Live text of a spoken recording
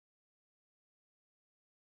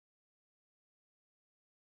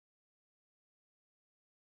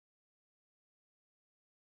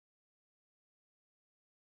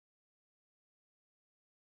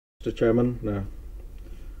Mr. Chairman,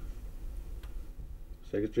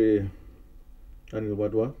 Secretary Anil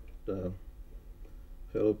Wadhwa,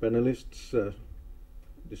 fellow panelists,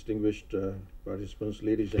 distinguished participants,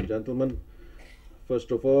 ladies and gentlemen.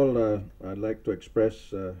 First of all, I'd like to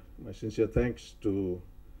express my sincere thanks to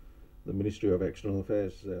the Ministry of External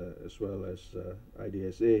Affairs as well as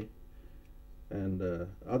IDSA and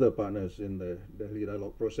other partners in the Delhi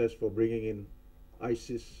Dialogue process for bringing in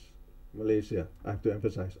ISIS Malaysia, I have to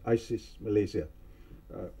emphasize, ISIS Malaysia,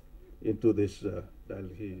 into this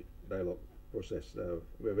Delhi Dialogue process.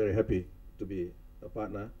 We're very happy to be a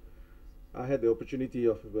partner. I had the opportunity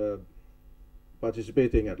of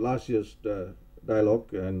participating at last year's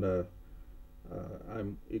dialogue, and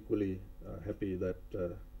I'm equally happy that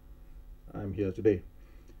I'm here today.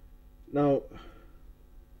 Now,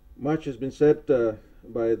 much has been said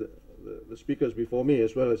by the speakers before me,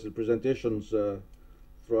 as well as the presentations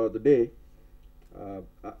throughout the day.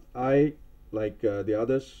 I, like the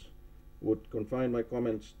others, would confine my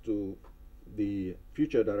comments to the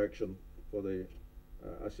future direction for the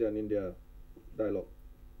ASEAN-India Dialogue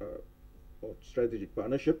or strategic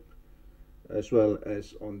partnership, as well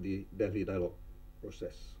as on the Delhi Dialogue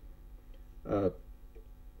process.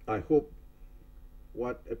 I hope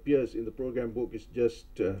what appears in the program book is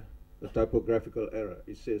just a typographical error.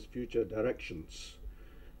 It says future directions.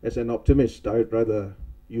 As an optimist, I would rather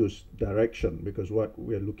use direction, because what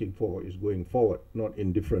we're looking for is going forward, not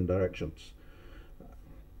in different directions.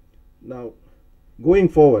 Now, going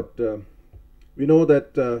forward, we know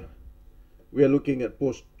that we are looking at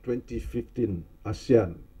post-2015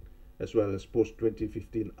 ASEAN, as well as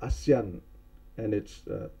post-2015 ASEAN and its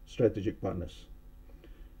strategic partners.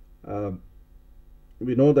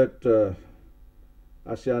 We know that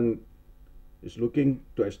ASEAN is looking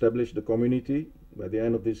to establish the community by the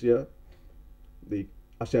end of this year, the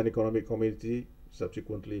ASEAN Economic Community,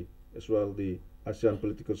 subsequently as well the ASEAN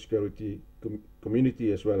Political Security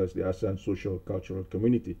Community, as well as the ASEAN Social Cultural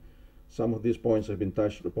Community. Some of these points have been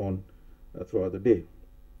touched upon throughout the day.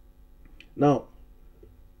 Now,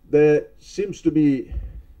 there seems to be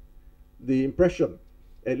the impression,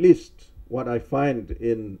 at least what I find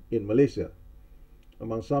in Malaysia,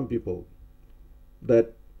 among some people,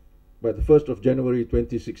 that by the 1st of January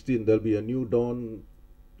 2016, there'll be a new dawn,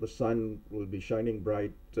 the sun will be shining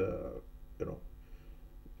bright,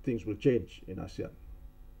 things will change in ASEAN.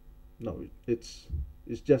 No, it's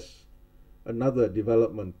just another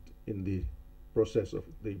development in the process of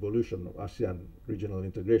the evolution of ASEAN regional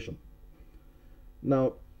integration.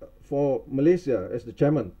 Now, for Malaysia, as the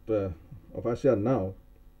chairman of ASEAN now,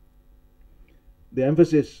 the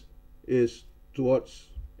emphasis is towards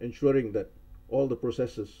ensuring that all the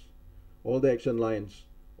processes, all the action lines,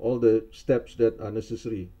 all the steps that are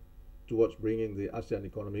necessary towards bringing the ASEAN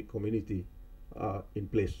Economic Community are in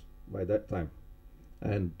place by that time.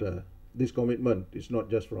 And this commitment is not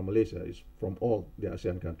just from Malaysia, it's from all the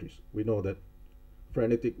ASEAN countries. We know that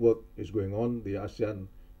frenetic work is going on. The ASEAN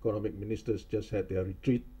economic ministers just had their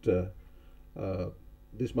retreat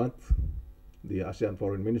this month. The ASEAN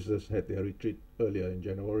foreign ministers had their retreat earlier in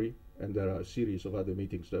January, and there are a series of other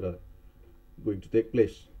meetings that are going to take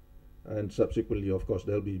place. And subsequently, of course,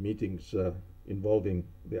 there'll be meetings involving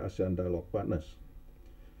the ASEAN dialogue partners.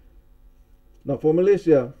 Now, for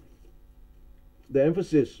Malaysia, the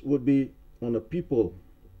emphasis would be on a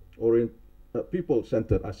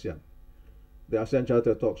people-centered ASEAN. The ASEAN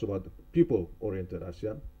Charter talks about the people-oriented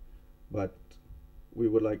ASEAN, but we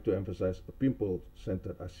would like to emphasize a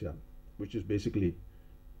people-centered ASEAN, which is basically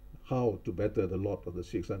how to better the lot of the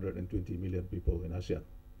 620 million people in ASEAN.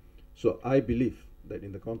 So I believe that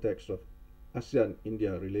in the context of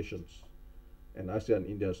ASEAN-India relations and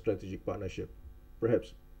ASEAN-India strategic partnership,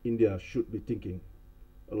 perhaps India should be thinking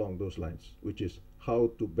along those lines, which is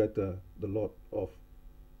how to better the lot of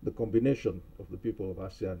the combination of the people of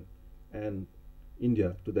ASEAN and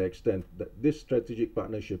India, to the extent that this strategic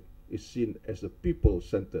partnership is seen as a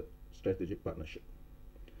people-centered strategic partnership.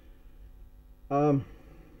 I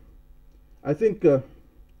think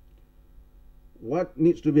what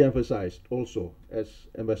needs to be emphasized also, as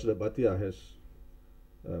Ambassador Bhatia has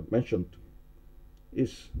mentioned,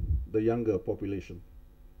 is the younger population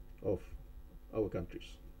of our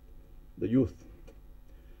countries, the youth.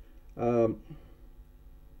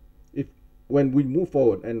 When we move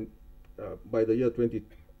forward, and by the year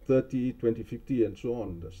 2030, 2050, and so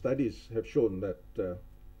on, the studies have shown that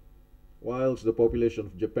whilst the population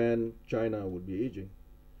of Japan, China would be aging,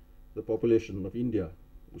 the population of India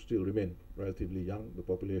will still remain relatively young, the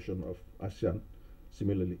population of ASEAN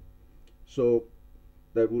similarly. So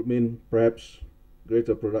that would mean perhaps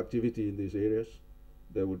greater productivity in these areas,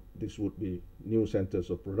 this would be new centers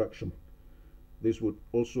of production. This would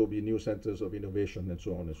also be new centers of innovation and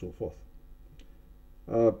so on and so forth.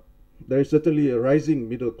 There is certainly a rising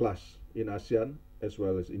middle class in ASEAN as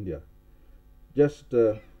well as India. Just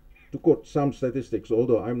to quote some statistics,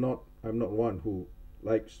 although I'm not one who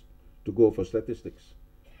likes to go for statistics,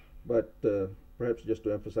 but perhaps just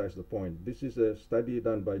to emphasize the point, this is a study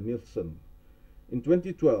done by Nielsen. In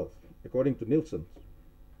 2012, according to Nielsen,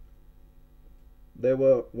 there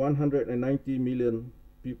were 190 million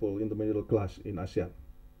people in the middle class in ASEAN,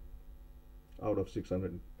 out of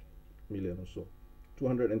 600 million or so.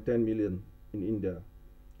 210 million in India,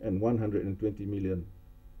 and 120 million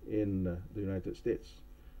in the United States.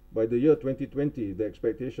 By the year 2020, the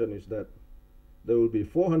expectation is that there will be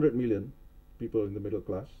 400 million people in the middle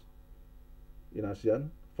class in ASEAN,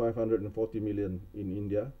 540 million in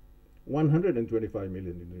India, 125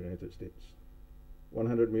 million in the United States,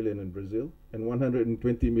 100 million in Brazil, and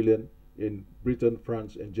 120 million in Britain,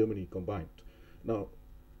 France, and Germany combined. Now,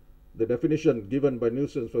 the definition given by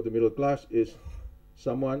Nielsen for the middle class is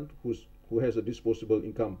someone who has a disposable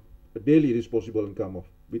income, a daily disposable income of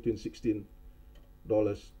between $16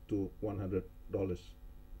 to $100.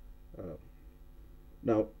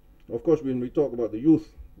 Now, of course, when we talk about the youth,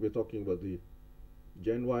 we're talking about the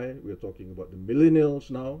Gen Y, we're talking about the millennials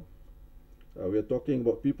now. We're talking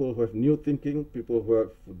about people who have new thinking, people who have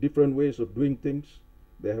different ways of doing things.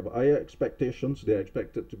 They have higher expectations, they're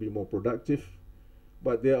expected to be more productive,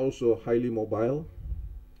 but they're also highly mobile.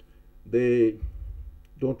 They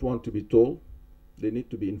don't want to be told, they need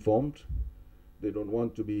to be informed. They don't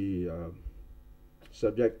want to be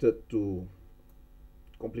subjected to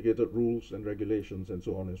complicated rules and regulations and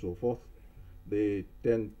so on and so forth. They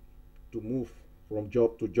tend to move from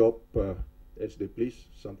job to job as they please.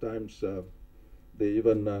 Sometimes they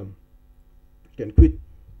even can quit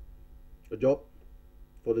a job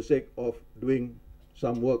for the sake of doing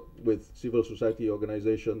some work with civil society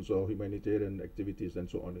organizations or humanitarian activities and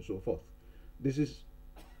so on and so forth. This is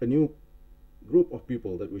a new group of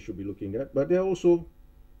people that we should be looking at, but they're also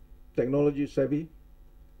technology savvy.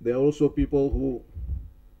 They're also people who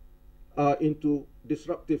are into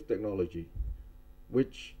disruptive technology,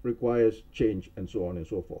 which requires change and so on and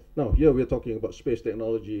so forth. Now, here we're talking about space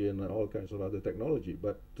technology and all kinds of other technology,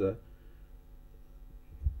 but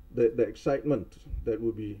the excitement that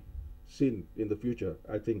will be seen in the future,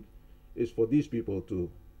 I think, is for these people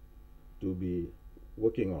to be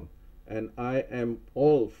working on. And I am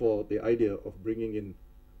all for the idea of bringing in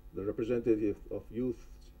the representative of youth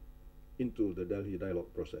into the Delhi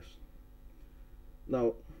Dialogue process.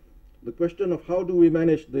 Now, the question of how do we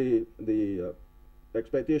manage the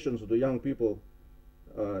expectations of the young people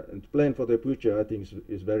and plan for their future, I think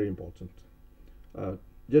is very important.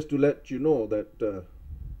 Just to let you know that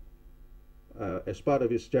as part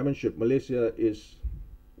of its chairmanship, Malaysia is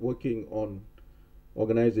working on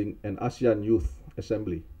organizing an ASEAN Youth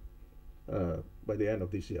Assembly by the end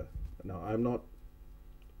of this year. Now, I'm not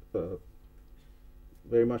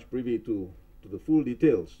very much privy to the full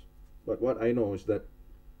details, but what I know is that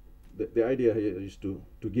the idea here is to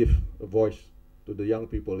give a voice to the young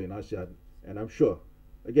people in ASEAN, and I'm sure,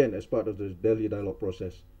 again, as part of the Delhi Dialogue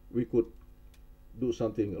process, we could do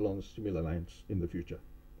something along similar lines in the future.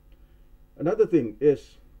 Another thing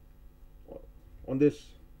is, on this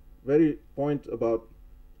very point about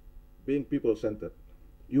being people-centered,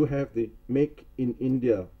 you have the Make in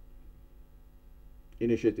India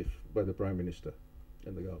initiative by the Prime Minister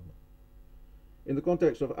and the government. In the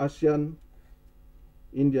context of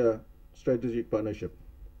ASEAN-India strategic partnership,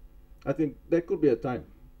 I think there could be a time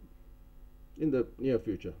in the near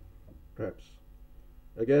future, perhaps,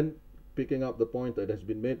 again, picking up the point that has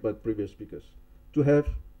been made by previous speakers, to have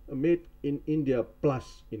a Made in India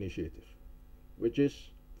Plus initiative, which is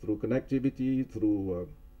through connectivity, through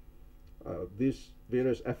these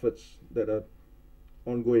various efforts that are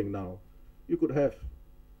ongoing now. You could have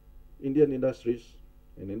Indian industries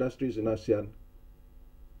and industries in ASEAN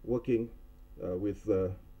working with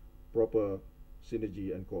proper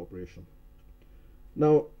synergy and cooperation.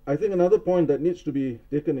 Now, I think another point that needs to be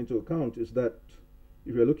taken into account is that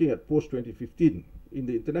if you're looking at post-2015, in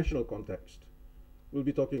the international context, we'll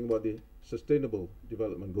be talking about the Sustainable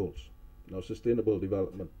Development Goals. Now, sustainable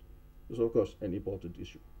development is, of course, an important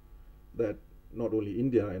issue that not only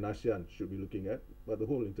India and ASEAN should be looking at, but the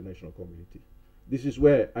whole international community. This is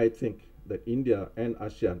where I think that India and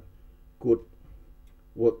ASEAN could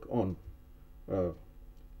work on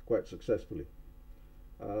quite successfully.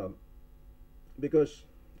 Because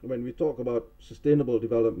when we talk about sustainable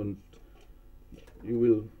development, you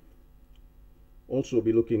will also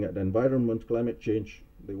be looking at the environment, climate change,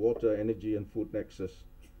 the water, energy, and food nexus,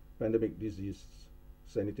 pandemic disease,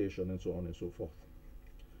 sanitation, and so on and so forth.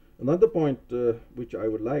 Another point which I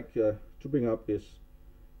would like to bring up is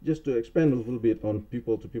just to expand a little bit on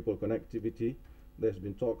people-to-people connectivity. There's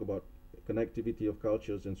been talk about connectivity of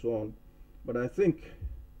cultures and so on, but I think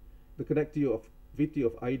the connectivity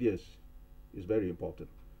of ideas is very important.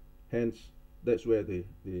 Hence, that's where the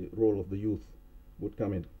role of the youth would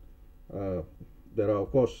come in. There are,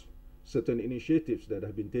 of course, certain initiatives that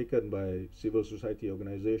have been taken by civil society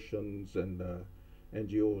organizations and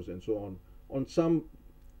NGOs and so on some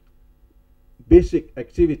basic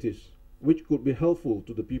activities which could be helpful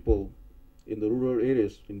to the people in the rural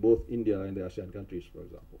areas in both India and the ASEAN countries, for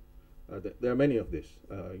example. There are many of these,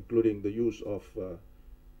 including the use of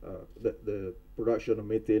the production of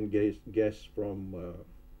methane gas from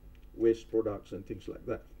waste products and things like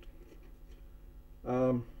that.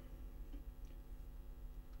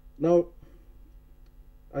 Now,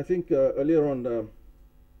 I think earlier on,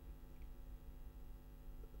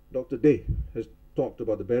 Dr. Day has talked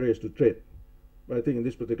about the barriers to trade. But I think in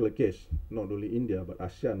this particular case, not only India, but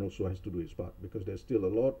ASEAN also has to do its part, because there's still a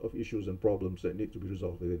lot of issues and problems that need to be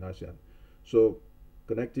resolved within ASEAN. So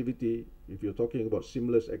connectivity, if you're talking about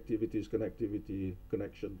seamless activities, connectivity,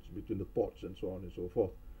 connections between the ports and so on and so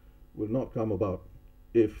forth, will not come about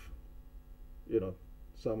if,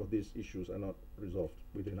 some of these issues are not resolved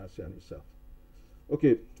within ASEAN itself.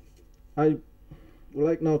 Okay, I would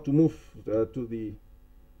like now to move to the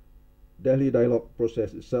Delhi dialogue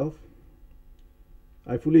process itself.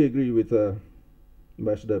 I fully agree with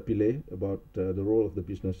Ambassador Pillay about the role of the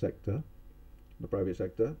business sector, the private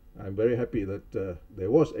sector. I'm very happy that there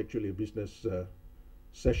was actually a business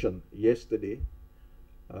session yesterday.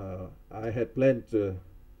 I had planned to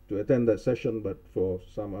attend that session, but for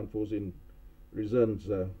some unforeseen reasons,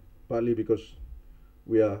 partly because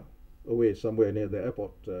we are away somewhere near the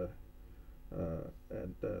airport,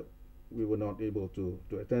 and we were not able to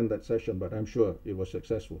attend that session, but I'm sure it was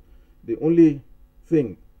successful. The only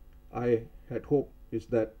thing I had hoped is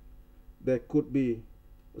that there could be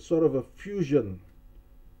a sort of a fusion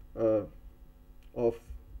of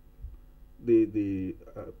the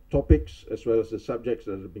topics as well as the subjects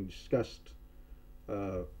that are being discussed,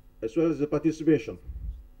 as well as the participation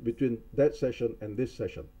between that session and this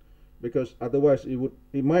session, because otherwise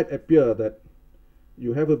it might appear that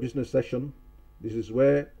you have a business session, this is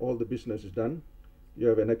where all the business is done. You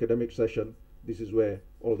have an academic session, this is where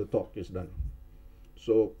all the talk is done.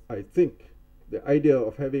 So I think the idea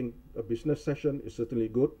of having a business session is certainly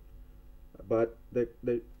good, but there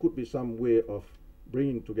could be some way of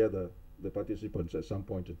bringing together the participants at some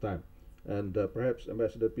point in time. And perhaps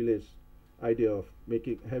Ambassador Pillay's idea of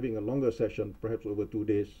having a longer session, perhaps over 2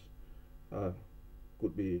 days,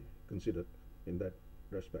 could be considered in that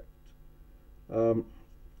respect.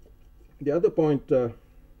 The other point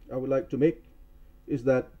I would like to make is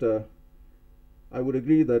that I would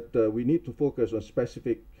agree that we need to focus on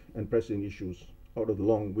specific and pressing issues out of the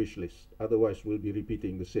long wish list. Otherwise, we'll be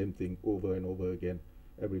repeating the same thing over and over again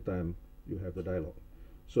every time you have the dialogue.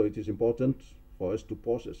 So it is important for us to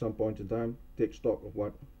pause at some point in time, take stock of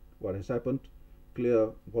what has happened, clear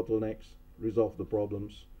bottlenecks, resolve the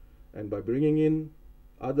problems, and by bringing in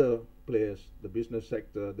other players, the business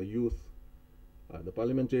sector, the youth, the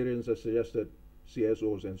parliamentarians as suggested,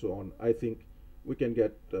 CSOs and so on, I think we can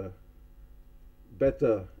get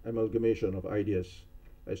better amalgamation of ideas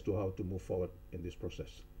as to how to move forward in this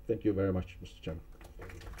process. Thank you very much, Mr. Chairman.